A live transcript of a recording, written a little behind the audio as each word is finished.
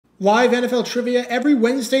Live NFL trivia every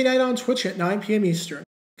Wednesday night on Twitch at 9 p.m. Eastern.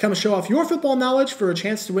 Come show off your football knowledge for a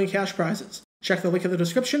chance to win cash prizes. Check the link in the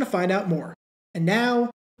description to find out more. And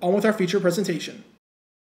now, on with our feature presentation.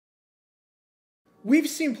 We've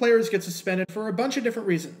seen players get suspended for a bunch of different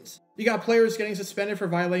reasons. You got players getting suspended for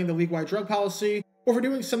violating the league-wide drug policy, or for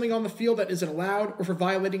doing something on the field that isn't allowed, or for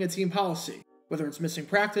violating a team policy, whether it's missing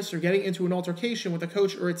practice or getting into an altercation with a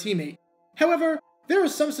coach or a teammate. However, there are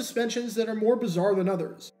some suspensions that are more bizarre than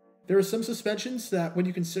others. There are some suspensions that, when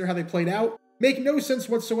you consider how they played out, make no sense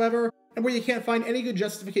whatsoever, and where you can't find any good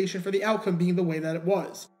justification for the outcome being the way that it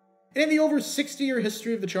was. And in the over 60-year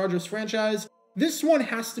history of the Chargers franchise, this one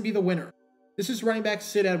has to be the winner. This is running back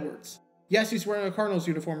Cid Edwards. Yes, he's wearing a Cardinals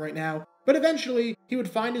uniform right now, but eventually, he would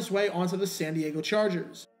find his way onto the San Diego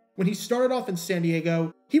Chargers. When he started off in San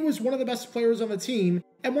Diego, he was one of the best players on the team,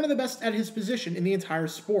 and one of the best at his position in the entire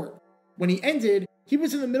sport. When he ended, he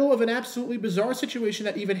was in the middle of an absolutely bizarre situation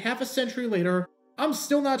that even half a century later, I'm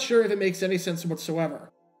still not sure if it makes any sense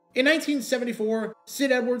whatsoever. In 1974,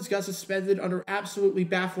 Cid Edwards got suspended under absolutely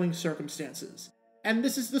baffling circumstances. And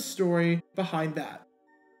this is the story behind that.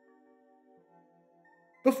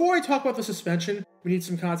 Before I talk about the suspension, we need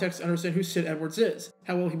some context to understand who Cid Edwards is,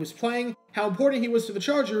 how well he was playing, how important he was to the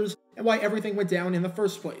Chargers, and why everything went down in the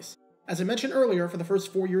first place. As I mentioned earlier, for the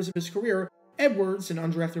first 4 years of his career, Edwards, an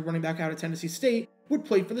undrafted running back out of Tennessee State, would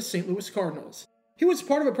play for the St. Louis Cardinals. He was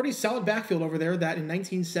part of a pretty solid backfield over there that, in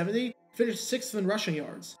 1970, finished 6th in rushing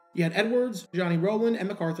yards. You had Edwards, Johnny Rowland, and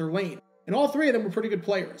MacArthur Lane, and all three of them were pretty good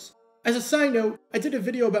players. As a side note, I did a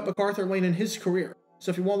video about MacArthur Lane and his career,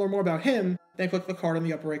 so if you want to learn more about him, then click the card in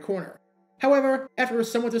the upper right corner. However, after a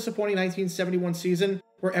somewhat disappointing 1971 season,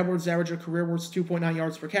 where Edwards averaged a career-worst 2.9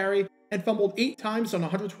 yards per carry, and fumbled 8 times on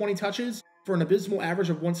 120 touches, for an abysmal average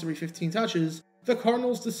of once every 15 touches, the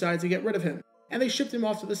Cardinals decided to get rid of him, and they shipped him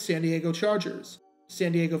off to the San Diego Chargers.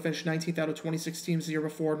 San Diego finished 19th out of 26 teams the year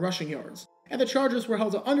before in rushing yards, and the Chargers were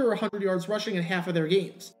held to under 100 yards rushing in half of their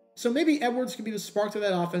games, so maybe Edwards could be the spark to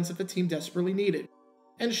that offense that the team desperately needed.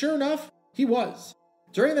 And sure enough, he was.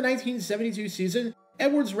 During the 1972 season,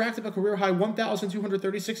 Edwards racked up a career-high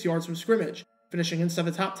 1,236 yards from scrimmage, finishing inside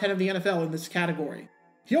the top 10 of the NFL in this category.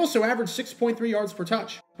 He also averaged 6.3 yards per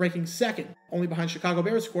touch, ranking second, only behind Chicago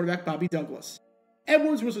Bears quarterback Bobby Douglas.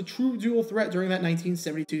 Edwards was a true dual threat during that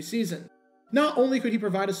 1972 season. Not only could he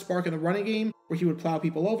provide a spark in the running game, where he would plow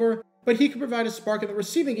people over, but he could provide a spark in the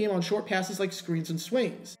receiving game on short passes like screens and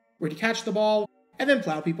swings, where he'd catch the ball and then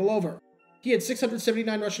plow people over. He had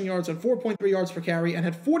 679 rushing yards on 4.3 yards per carry and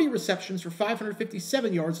had 40 receptions for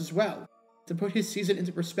 557 yards as well. To put his season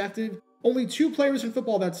into perspective, only 2 players in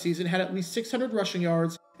football that season had at least 600 rushing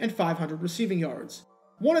yards and 500 receiving yards.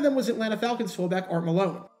 One of them was Atlanta Falcons fullback Art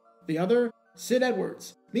Malone. The other, Cid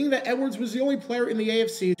Edwards, meaning that Edwards was the only player in the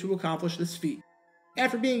AFC to accomplish this feat.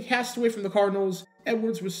 After being cast away from the Cardinals,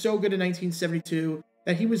 Edwards was so good in 1972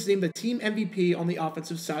 that he was named the team MVP on the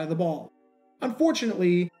offensive side of the ball.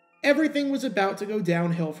 Unfortunately, everything was about to go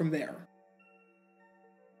downhill from there.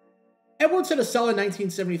 Edwards had a solid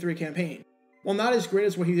 1973 campaign. While not as great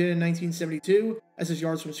as what he did in 1972, as his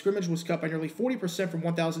yards from scrimmage was cut by nearly 40% from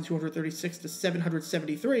 1,236 to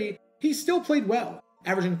 773, he still played well,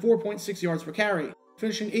 averaging 4.6 yards per carry,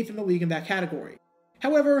 finishing 8th in the league in that category.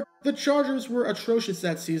 However, the Chargers were atrocious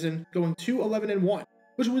that season, going 2-11-1,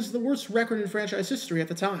 which was the worst record in franchise history at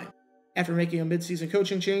the time. After making a mid-season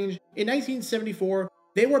coaching change, in 1974,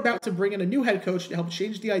 they were about to bring in a new head coach to help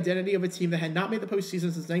change the identity of a team that had not made the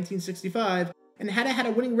postseason since 1965 and hadn't had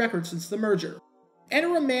a winning record since the merger.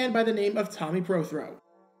 Enter a man by the name of Tommy Prothro.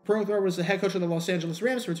 Prothro was the head coach of the Los Angeles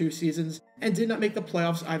Rams for 2 seasons and did not make the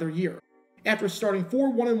playoffs either year. After starting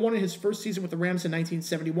 4-1-1 in his first season with the Rams in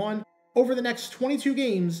 1971, over the next 22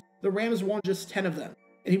 games, the Rams won just 10 of them,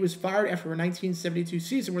 and he was fired after a 1972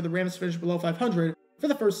 season where the Rams finished below 500 for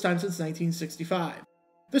the first time since 1965.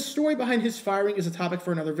 The story behind his firing is a topic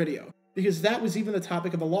for another video, because that was even the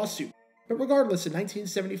topic of a lawsuit. But regardless, in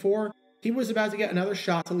 1974, he was about to get another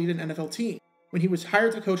shot to lead an NFL team, when he was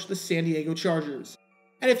hired to coach the San Diego Chargers.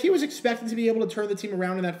 And if he was expected to be able to turn the team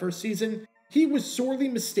around in that first season, he was sorely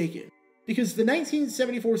mistaken, because the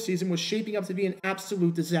 1974 season was shaping up to be an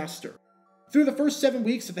absolute disaster. Through the first 7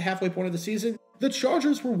 weeks at the halfway point of the season, the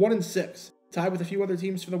Chargers were 1-6, tied with a few other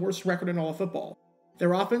teams for the worst record in all of football.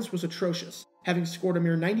 Their offense was atrocious, having scored a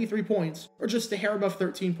mere 93 points, or just a hair above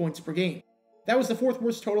 13 points per game. That was the 4th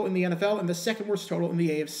worst total in the NFL and the 2nd worst total in the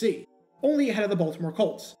AFC, only ahead of the Baltimore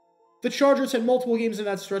Colts. The Chargers had multiple games in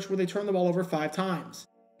that stretch where they turned the ball over 5 times.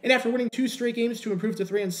 And after winning 2 straight games to improve to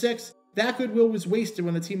 3-6, that goodwill was wasted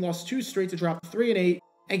when the team lost 2 straight to drop to 3-8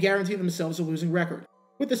 and guarantee themselves a losing record,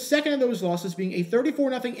 with the second of those losses being a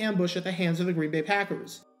 34-0 ambush at the hands of the Green Bay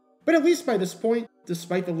Packers. But at least by this point,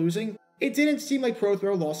 despite the losing, it didn't seem like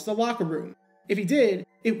Prothro lost the locker room. If he did,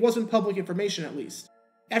 it wasn't public information at least.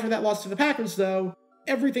 After that loss to the Packers, though,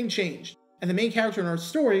 everything changed, and the main character in our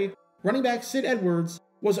story, running back Cid Edwards,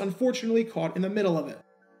 was unfortunately caught in the middle of it.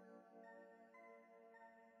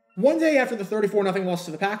 One day after the 34-0 loss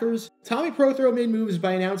to the Packers, Tommy Prothro made moves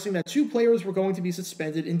by announcing that 2 players were going to be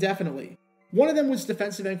suspended indefinitely. One of them was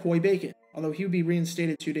defensive end Coy Bacon, although he would be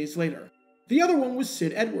reinstated 2 days later. The other one was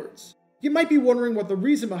Cid Edwards. You might be wondering what the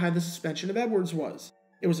reason behind the suspension of Edwards was.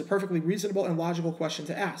 It was a perfectly reasonable and logical question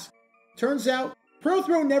to ask. Turns out,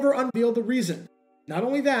 Prothro never unveiled the reason. Not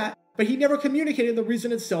only that, but he never communicated the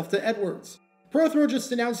reason itself to Edwards. Prothro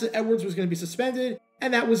just announced that Edwards was going to be suspended,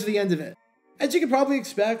 and that was the end of it. As you can probably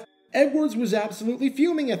expect, Edwards was absolutely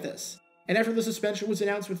fuming at this. And after the suspension was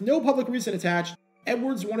announced with no public reason attached,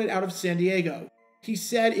 Edwards wanted out of San Diego. He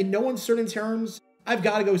said in no uncertain terms, "I've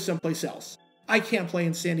got to go someplace else. I can't play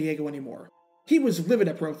in San Diego anymore." He was livid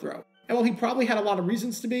at Prothro, and while he probably had a lot of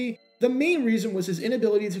reasons to be, the main reason was his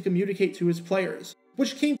inability to communicate to his players,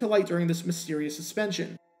 which came to light during this mysterious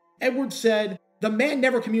suspension. Edwards said, "The man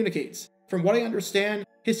never communicates. From what I understand,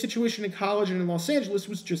 his situation in college and in Los Angeles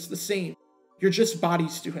was just the same. You're just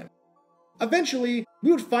bodies to him." Eventually,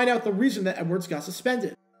 we would find out the reason that Edwards got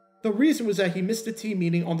suspended. The reason was that he missed a team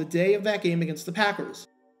meeting on the day of that game against the Packers.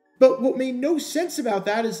 But what made no sense about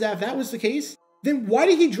that is that if that was the case, then why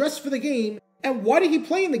did he dress for the game, and why did he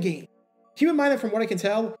play in the game? Keep in mind that from what I can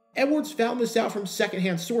tell, Edwards found this out from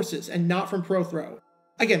secondhand sources and not from Prothro.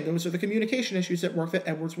 Again, those are the communication issues at work that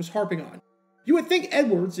Edwards was harping on. You would think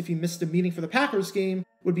Edwards, if he missed a meeting for the Packers game,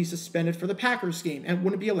 would be suspended for the Packers game and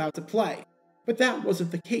wouldn't be allowed to play. But that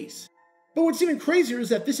wasn't the case. But what's even crazier is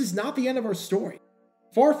that this is not the end of our story.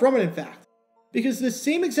 Far from it, in fact. Because this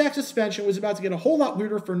same exact suspension was about to get a whole lot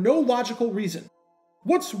weirder for no logical reason.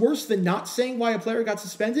 What's worse than not saying why a player got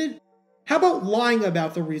suspended? How about lying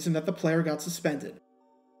about the reason that the player got suspended?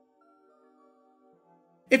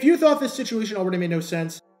 If you thought this situation already made no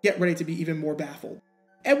sense, get ready to be even more baffled.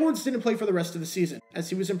 Edwards didn't play for the rest of the season, as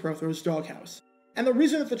he was in Prothro's doghouse. And the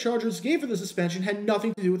reason that the Chargers gave for the suspension had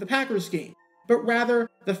nothing to do with the Packers game, but rather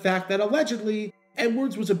the fact that allegedly,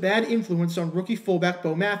 Edwards was a bad influence on rookie fullback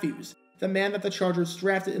Bo Matthews, the man that the Chargers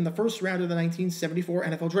drafted in the first round of the 1974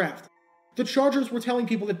 NFL Draft. The Chargers were telling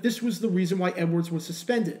people that this was the reason why Edwards was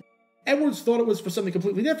suspended. Edwards thought it was for something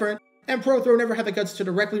completely different, and Prothro never had the guts to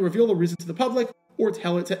directly reveal the reason to the public or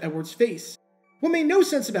tell it to Edwards' face. What made no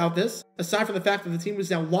sense about this, aside from the fact that the team was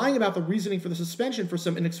now lying about the reasoning for the suspension for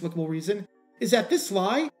some inexplicable reason, is that this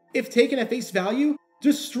lie, if taken at face value,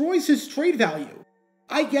 destroys his trade value.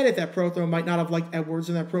 I get it that Prothro might not have liked Edwards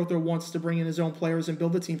and that Prothro wants to bring in his own players and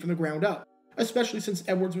build the team from the ground up, especially since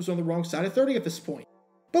Edwards was on the wrong side of 30 at this point.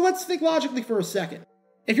 But let's think logically for a second.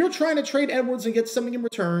 If you're trying to trade Edwards and get something in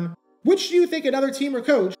return, which do you think another team or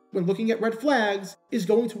coach, when looking at red flags, is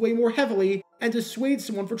going to weigh more heavily and dissuade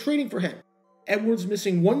someone for trading for him? Edwards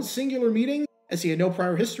missing one singular meeting, as he had no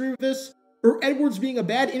prior history with this, or Edwards being a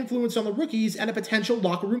bad influence on the rookies and a potential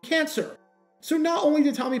locker room cancer? So not only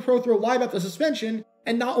did Tommy Prothro lie about the suspension,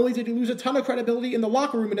 and not only did he lose a ton of credibility in the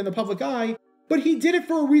locker room and in the public eye, but he did it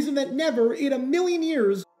for a reason that never, in a million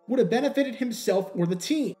years, would have benefited himself or the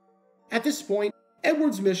team. At this point,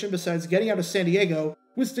 Edwards' mission, besides getting out of San Diego,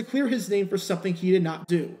 was to clear his name for something he did not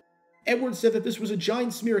do. Edwards said that this was a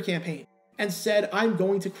giant smear campaign, and said, "I'm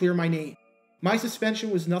going to clear my name. My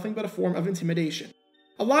suspension was nothing but a form of intimidation."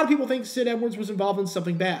 A lot of people think Cid Edwards was involved in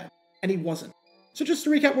something bad, and he wasn't. So just to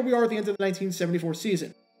recap where we are at the end of the 1974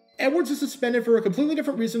 season. Edwards is suspended for a completely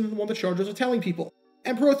different reason than the one the Chargers are telling people,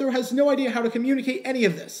 and Prothro has no idea how to communicate any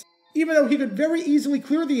of this, even though he could very easily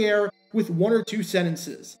clear the air with 1 or 2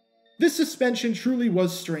 sentences. This suspension truly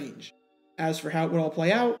was strange. As for how it would all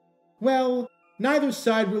play out, well, neither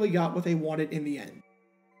side really got what they wanted in the end.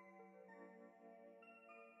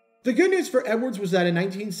 The good news for Edwards was that in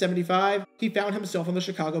 1975, he found himself on the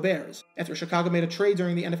Chicago Bears, after Chicago made a trade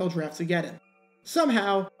during the NFL draft to get him.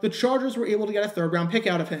 Somehow, the Chargers were able to get a third-round pick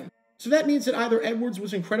out of him, so that means that either Edwards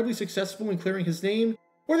was incredibly successful in clearing his name,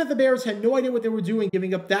 or that the Bears had no idea what they were doing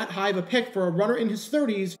giving up that high of a pick for a runner in his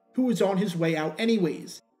 30s who was on his way out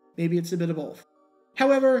anyways. Maybe it's a bit of both.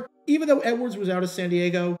 However, even though Edwards was out of San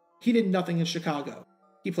Diego, he did nothing in Chicago.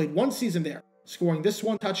 He played 1 season there, scoring this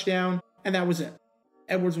 1 touchdown, and that was it.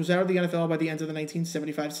 Edwards was out of the NFL by the end of the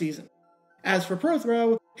 1975 season. As for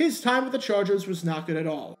Prothro, his time with the Chargers was not good at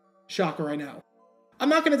all. Shocker, I know. I'm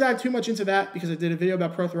not going to dive too much into that because I did a video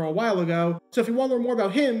about Prothro a while ago, so if you want to learn more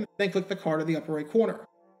about him, then click the card in the upper right corner.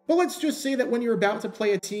 But let's just say that when you're about to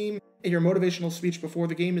play a team, and your motivational speech before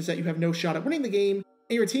the game is that you have no shot at winning the game,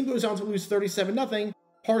 and your team goes on to lose 37-0,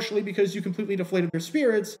 partially because you completely deflated their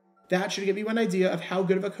spirits, That should give you an idea of how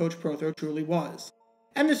good of a coach Prothro truly was.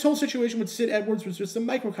 And this whole situation with Cid Edwards was just a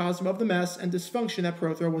microcosm of the mess and dysfunction that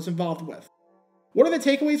Prothro was involved with. What are the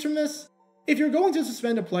takeaways from this? If you're going to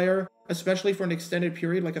suspend a player, especially for an extended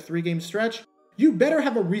period like a 3-game stretch, you better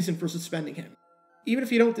have a reason for suspending him. Even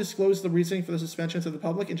if you don't disclose the reasoning for the suspension to the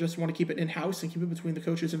public and just want to keep it in-house and keep it between the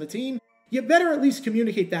coaches and the team, you better at least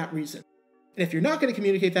communicate that reason. And if you're not going to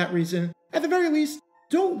communicate that reason, at the very least,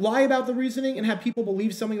 don't lie about the reasoning and have people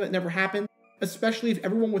believe something that never happened, especially if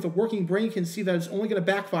everyone with a working brain can see that it's only going to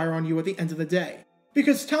backfire on you at the end of the day.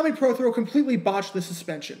 Because Tommy Prothro completely botched the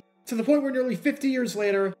suspension, to the point where nearly 50 years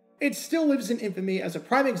later, it still lives in infamy as a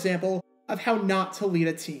prime example of how not to lead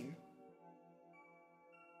a team.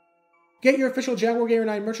 Get your official Jaguar Gamer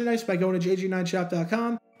 9 merchandise by going to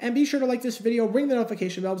jg9shop.com, and be sure to like this video, ring the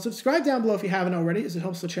notification bell, subscribe down below if you haven't already, as it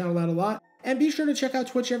helps the channel out a lot, and be sure to check out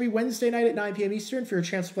Twitch every Wednesday night at 9 p.m. Eastern for your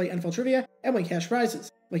chance to play NFL Trivia and win cash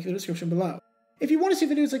prizes, link in the description below. If you want to see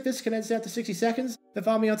videos like this condensed down to 60 seconds, then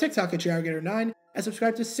follow me on TikTok at JaguarGator9, and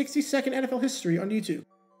subscribe to 60-Second NFL History on YouTube.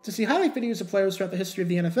 To see highlight videos of players throughout the history of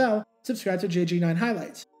the NFL, subscribe to JG9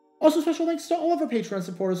 Highlights. Also, special thanks to all of our Patreon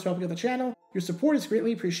supporters for helping out the channel. Your support is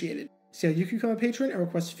greatly appreciated. See how you can become a patron and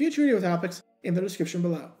request future video topics in the description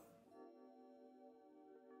below.